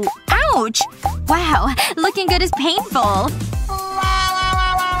 Ow! Ouch! Wow. Looking good is painful.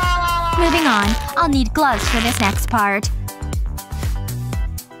 Moving on. I'll need gloves for this next part.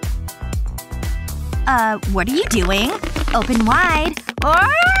 What are you doing? Open wide. What?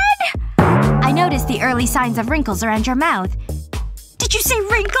 I noticed the early signs of wrinkles around your mouth. Did you say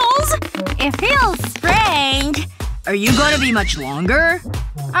wrinkles? It feels strange. Are you gonna be much longer?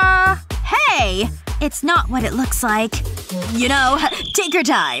 Hey! It's not what it looks like. You know, take your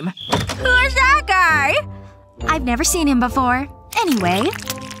time. Who's that guy? I've never seen him before. Anyway.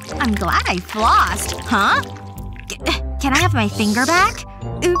 I'm glad I flossed. Huh? Can I have my finger back?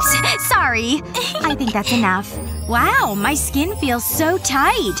 Oops. Sorry. I think that's enough. Wow, my skin feels so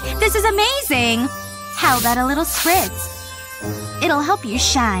tight. This is amazing. How about a little spritz? It'll help you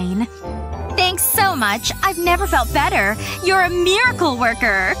shine. Thanks so much. I've never felt better. You're a miracle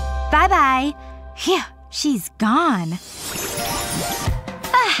worker. Bye-bye. Phew. She's gone.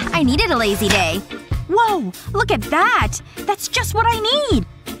 I needed a lazy day. Whoa! Look at that! That's just what I need!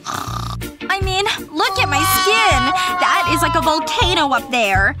 I mean, look at my skin! That is like a volcano up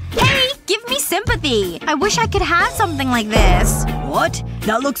there! Hey! Give me sympathy! I wish I could have something like this. What?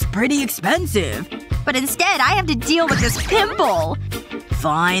 That looks pretty expensive. But instead, I have to deal with this pimple.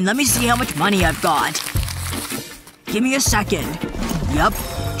 Fine, let me see how much money I've got. Give me a second. Yup.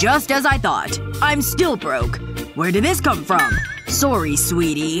 Just as I thought. I'm still broke. Where did this come from? Sorry,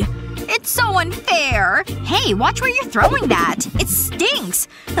 sweetie. It's so unfair! Hey, watch where you're throwing that! It stinks!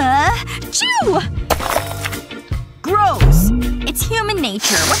 Chew! Gross! It's human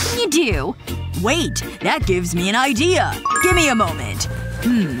nature. What can you do? Wait, that gives me an idea. Give me a moment.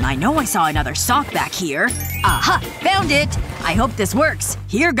 I know I saw another sock back here. Aha! Found it! I hope this works.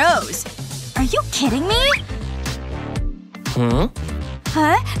 Here goes. Are you kidding me?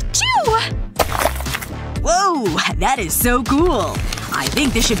 Huh? Chew! Whoa! That is so cool. I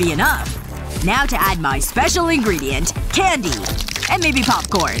think this should be enough. Now to add my special ingredient, candy. And maybe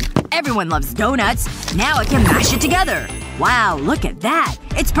popcorn. Everyone loves donuts. Now I can mash it together. Wow, look at that.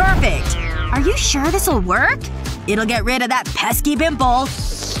 It's perfect. Are you sure this'll work? It'll get rid of that pesky pimple.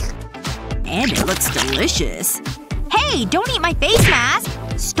 And it looks delicious. Hey, don't eat my face mask!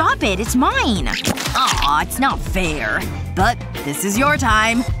 Stop it, it's mine. Aw, it's not fair. But this is your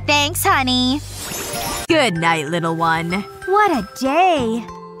time. Thanks, honey. Good night, little one. What a day.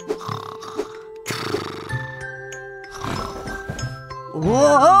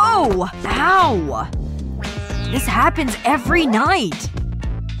 Whoa! Ow! This happens every night.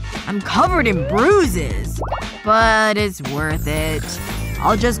 I'm covered in bruises. But it's worth it.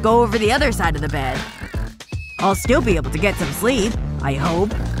 I'll just go over the other side of the bed. I'll still be able to get some sleep. I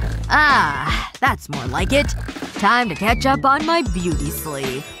hope. Ah, that's more like it. Time to catch up on my beauty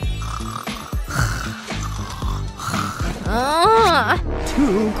sleep.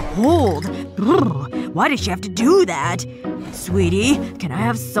 Too cold. Brr, why did she have to do that? Sweetie, can I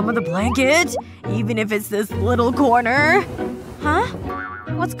have some of the blanket? Even if it's this little corner? Huh?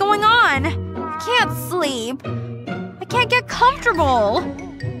 What's going on? I can't sleep. I can't get comfortable.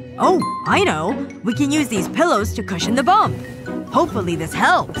 Oh, I know. We can use these pillows to cushion the bump. Hopefully this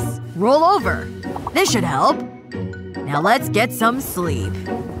helps. Roll over. This should help. Now let's get some sleep.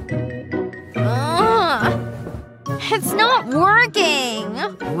 It's not working.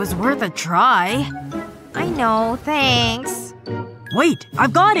 It was worth a try. I know, thanks. Wait,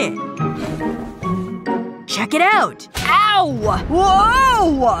 I've got it! Check it out! Ow!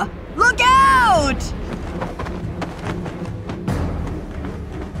 Whoa! Look out!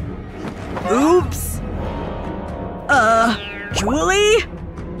 Oops. Julie?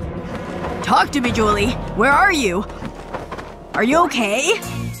 Talk to me, Julie. Where are you? Are you okay?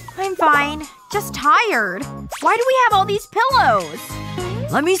 I'm fine. Just tired. Why do we have all these pillows?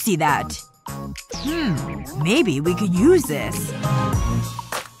 Let me see that. Maybe we could use this.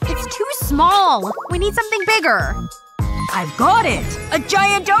 It's too small. We need something bigger. I've got it! A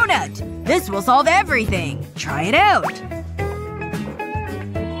giant donut! This will solve everything. Try it out.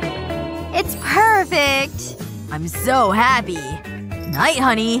 It's perfect. I'm so happy. Night,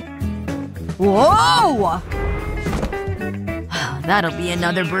 honey. Whoa! That'll be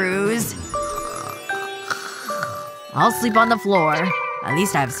another bruise. I'll sleep on the floor. At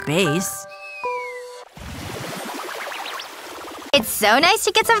least I have space. It's so nice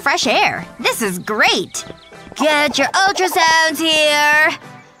to get some fresh air. This is great. Get your ultrasounds here.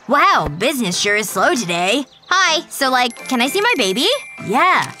 Wow, business sure is slow today. Hi, so like, can I see my baby?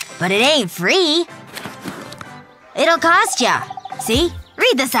 Yeah, but it ain't free. It'll cost ya. See?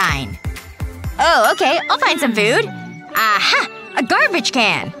 Read the sign. Oh, okay. I'll find some food. Aha! A garbage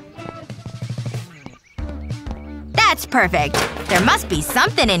can. That's perfect. There must be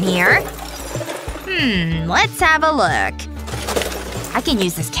something in here. Let's have a look. I can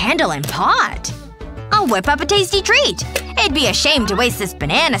use this candle and pot. I'll whip up a tasty treat. It'd be a shame to waste this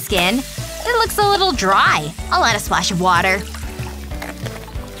banana skin. It looks a little dry. I'll add a splash of water.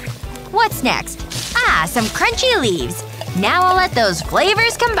 What's next? Ah, some crunchy leaves. Now I'll let those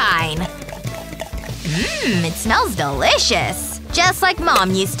flavors combine. It smells delicious. Just like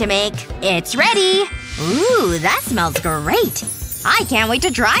Mom used to make. It's ready! Ooh, that smells great. I can't wait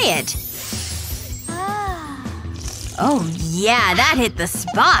to try it. Oh yeah, that hit the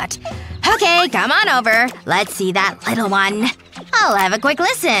spot. Okay, come on over. Let's see that little one. I'll have a quick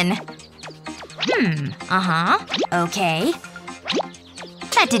listen. Okay.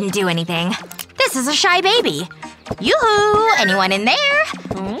 That didn't do anything. This is a shy baby. Yoo-hoo! Anyone in there?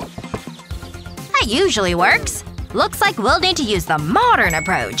 That usually works. Looks like we'll need to use the modern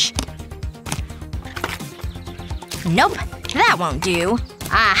approach. Nope. That won't do.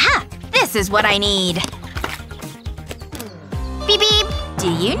 Aha! This is what I need. Beep beep!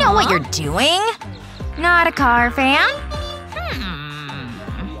 Do you know what you're doing? Not a car fan?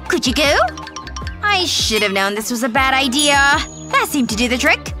 Could you go? I should have known this was a bad idea. That seemed to do the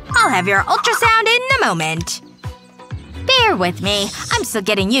trick. I'll have your ultrasound in a moment. Bear with me. I'm still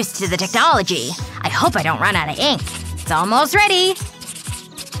getting used to the technology. I hope I don't run out of ink. It's almost ready.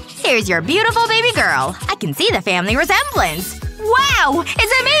 Here's your beautiful baby girl. I can see the family resemblance. Wow!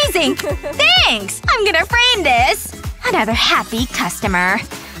 It's amazing! Thanks! I'm gonna frame this! Another happy customer.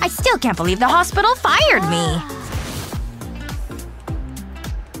 I still can't believe the hospital fired me.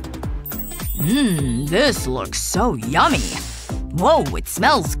 This looks so yummy. Whoa, it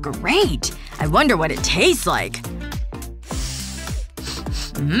smells great. I wonder what it tastes like.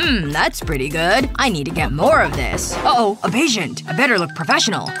 That's pretty good. I need to get more of this. Uh-oh, a patient. I better look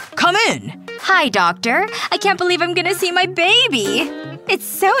professional. Come in! Hi, doctor. I can't believe I'm gonna see my baby. It's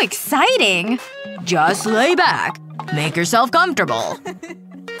so exciting. Just lay back. Make yourself comfortable.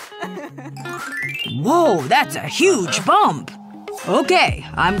 Whoa, that's a huge bump. Okay,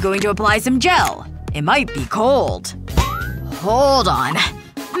 I'm going to apply some gel. It might be cold. Hold on.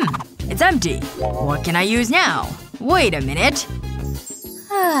 It's empty. What can I use now? Wait a minute.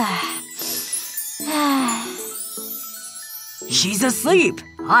 She's asleep.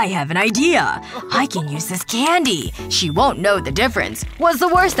 I have an idea. I can use this candy. She won't know the difference. What's the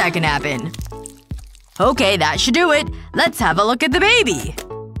worst that can happen? Okay, that should do it. Let's have a look at the baby.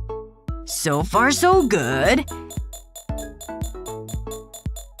 So far so good.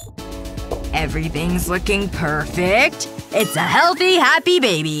 Everything's looking perfect. It's a healthy, happy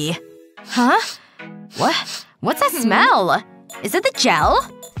baby. Huh? What? What's that smell? Is it the gel?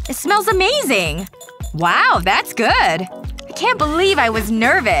 It smells amazing. Wow, that's good. I can't believe I was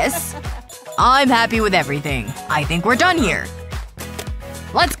nervous. I'm happy with everything. I think we're done here.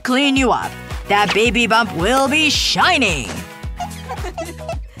 Let's clean you up. That baby bump will be shining.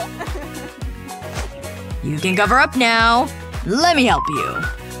 You can cover up now. Let me help you.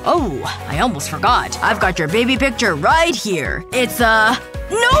 Oh, I almost forgot. I've got your baby picture right here. It's No!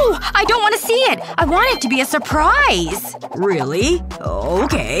 I don't want to see it! I want it to be a surprise! Really?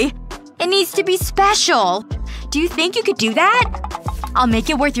 Okay. It needs to be special. Do you think you could do that? I'll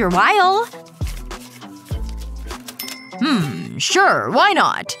make it worth your while. Sure, why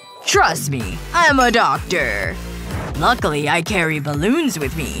not? Trust me, I'm a doctor. Luckily, I carry balloons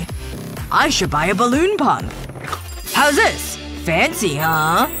with me. I should buy a balloon pump. How's this? Fancy,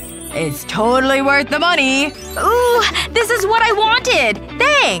 huh? It's totally worth the money. Ooh, this is what I wanted!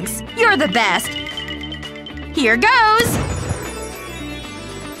 Thanks! You're the best. Here goes.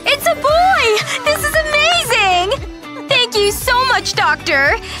 It's a boy! This is amazing! Thank you so much,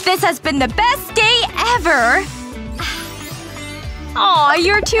 doctor! This has been the best day ever! Aw,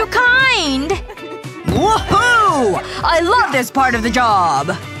 you're too kind! Woohoo! I love this part of the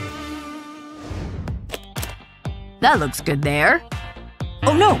job! That looks good there.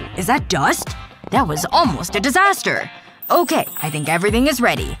 Oh no, is that dust? That was almost a disaster. Okay, I think everything is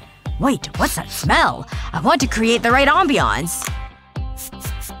ready. Wait, what's that smell? I want to create the right ambiance.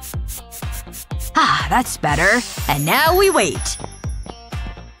 Ah, that's better. And now we wait.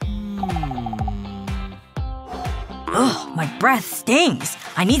 Ugh, my breath stinks.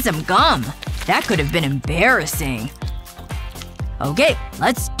 I need some gum. That could have been embarrassing. Okay,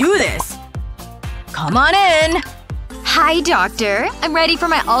 let's do this. Come on in. Hi, doctor. I'm ready for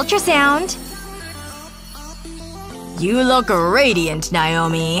my ultrasound. You look radiant,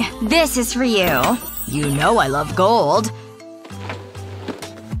 Naomi. This is for you. You know I love gold.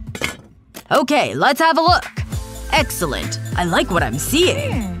 Okay, let's have a look. Excellent. I like what I'm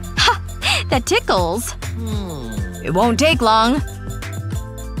seeing. Ha! That tickles. It won't take long.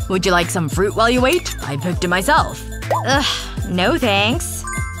 Would you like some fruit while you wait? I picked it myself. Ugh. No thanks.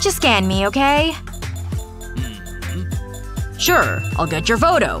 Just scan me, okay? Sure. I'll get your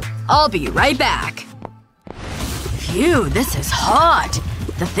photo. I'll be right back. Phew, this is hot.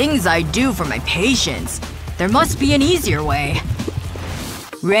 The things I do for my patients. There must be an easier way.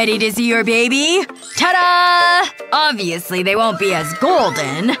 Ready to see your baby? Ta-da! Obviously they won't be as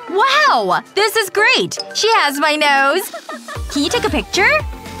golden. Wow! This is great! She has my nose! Can you take a picture?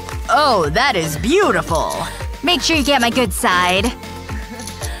 Oh, that is beautiful. Make sure you get my good side.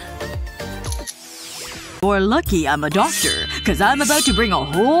 You're lucky I'm a doctor. cause I'm about to bring a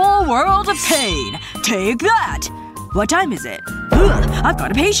whole world of pain. Take that! What time is it? Ugh, I've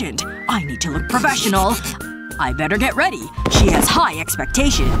got a patient. I need to look professional. I better get ready. She has high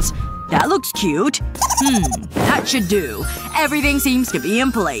expectations. That looks cute. That should do. Everything seems to be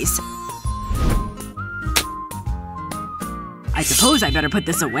in place. I suppose I better put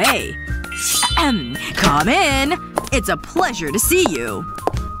this away. Come in. It's a pleasure to see you.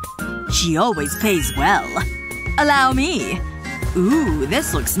 She always pays well. Allow me. Ooh,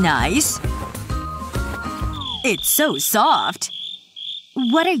 this looks nice. It's so soft.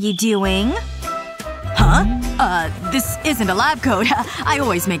 What are you doing? Huh? This isn't a lab coat. I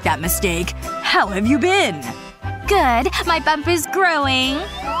always make that mistake. How have you been? Good. My bump is growing.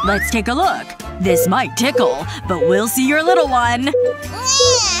 Let's take a look. This might tickle, but we'll see your little one.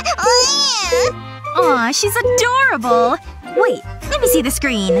 Aw, she's adorable. Wait, let me see the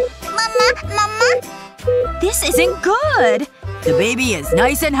screen. Mama? This isn't good. The baby is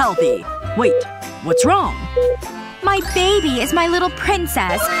nice and healthy. Wait, what's wrong? My baby is my little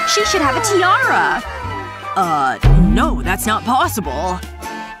princess. She should have a tiara. No, that's not possible.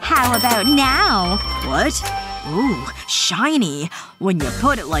 How about now? What? Ooh, shiny. When you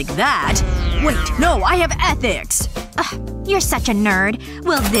put it like that… Wait, no, I have ethics! Ugh, you're such a nerd.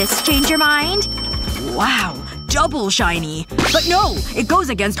 Will this change your mind? Wow, double shiny. But no! It goes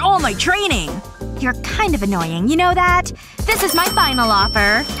against all my training! You're kind of annoying, you know that? This is my final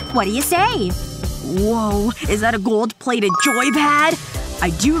offer. What do you say? Whoa, is that a gold-plated joypad?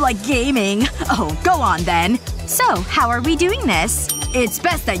 I do like gaming. Oh, go on then. So, how are we doing this? It's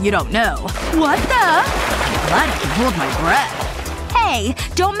best that you don't know. What the? I'm glad I can hold my breath. Hey,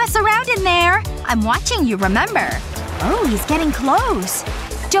 don't mess around in there. I'm watching you, remember. Oh, he's getting close.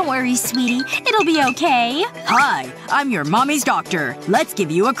 Don't worry, sweetie. It'll be okay. Hi, I'm your mommy's doctor. Let's give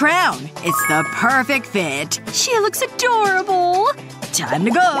you a crown. It's the perfect fit. She looks adorable. Time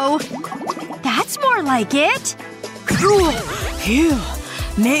to go. That's more like it. Ooh, phew.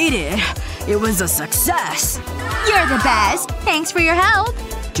 Made it. It was a success. You're the best. Thanks for your help.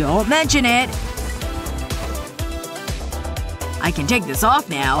 Don't mention it. I can take this off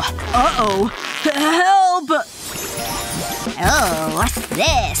now. Uh-oh. Help! Oh, what's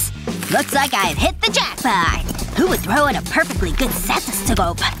this? Looks like I've hit the jackpot. Who would throw in a perfectly good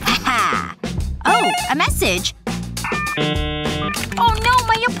stethoscope? Ha-ha. Oh, a message. Oh no,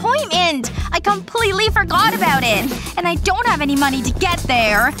 my appointment! I completely forgot about it. And I don't have any money to get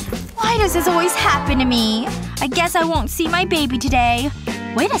there. Why does this always happen to me? I guess I won't see my baby today.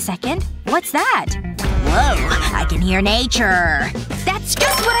 Wait a second. What's that? Whoa, I can hear nature. That's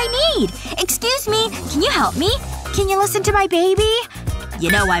just what I need! Excuse me, can you help me? Can you listen to my baby?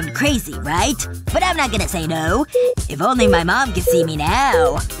 You know I'm crazy, right? But I'm not gonna say no. If only my mom could see me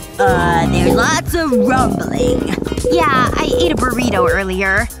now. There's lots of rumbling. Yeah, I ate a burrito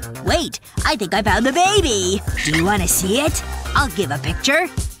earlier. Wait, I think I found the baby. Do you want to see it? I'll give a picture.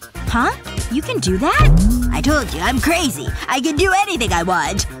 Huh? You can do that? I told you, I'm crazy. I can do anything I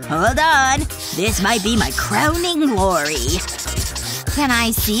want. Hold on. This might be my crowning glory. Can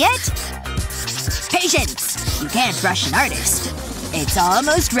I see it? Patience! You can't rush an artist. It's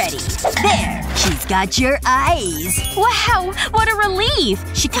almost ready. There! She's got your eyes. Wow! What a relief!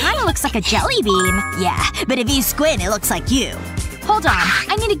 She kinda looks like a jelly bean. Yeah, but if you squint, it looks like you. Hold on.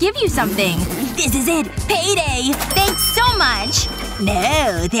 I need to give you something. This is it! Payday! Thanks so much!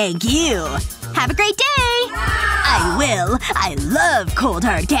 No, thank you. Have a great day! I will. I love cold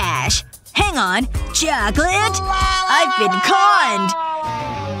hard cash. Hang on. Chocolate? I've been conned!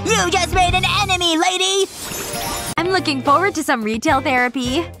 You just made an enemy, lady! I'm looking forward to some retail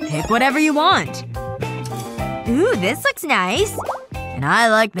therapy. Pick whatever you want. Ooh, this looks nice. And I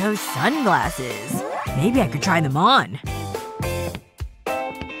like those sunglasses. Maybe I could try them on.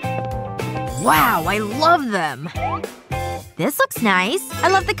 Wow, I love them! This looks nice. I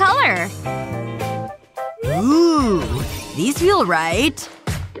love the color. Ooh. These feel right.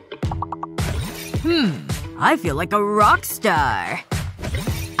 I feel like a rock star.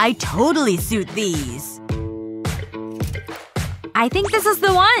 I totally suit these. I think this is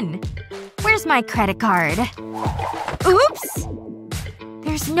the one. Where's my credit card? Oops!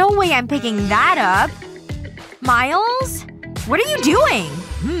 There's no way I'm picking that up. Miles? What are you doing?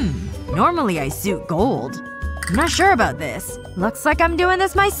 Normally I suit gold. I'm not sure about this. Looks like I'm doing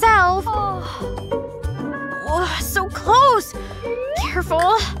this myself. Oh, so close.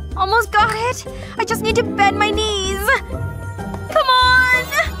 Careful. Almost got it. I just need to bend my knees. Come on!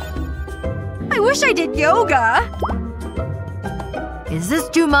 I wish I did yoga. Is this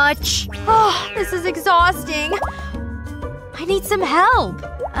too much? Oh, this is exhausting. I need some help.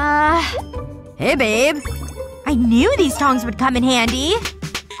 Hey, babe. I I knew these tongs would come in handy.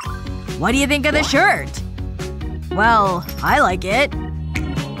 What do you think of the shirt? Well, I like it.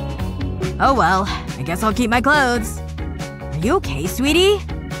 Oh well. I guess I'll keep my clothes. Are you okay, sweetie?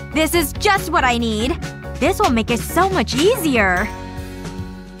 This is just what I need. This will make it so much easier.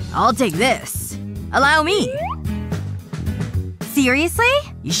 I'll take this. Allow me. Seriously?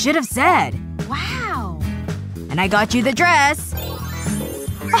 You should have said. Wow. And I got you the dress.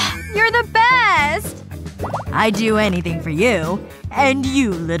 You're the best! I'd do anything for you. And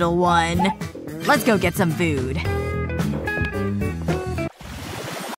you, little one. Let's go get some food.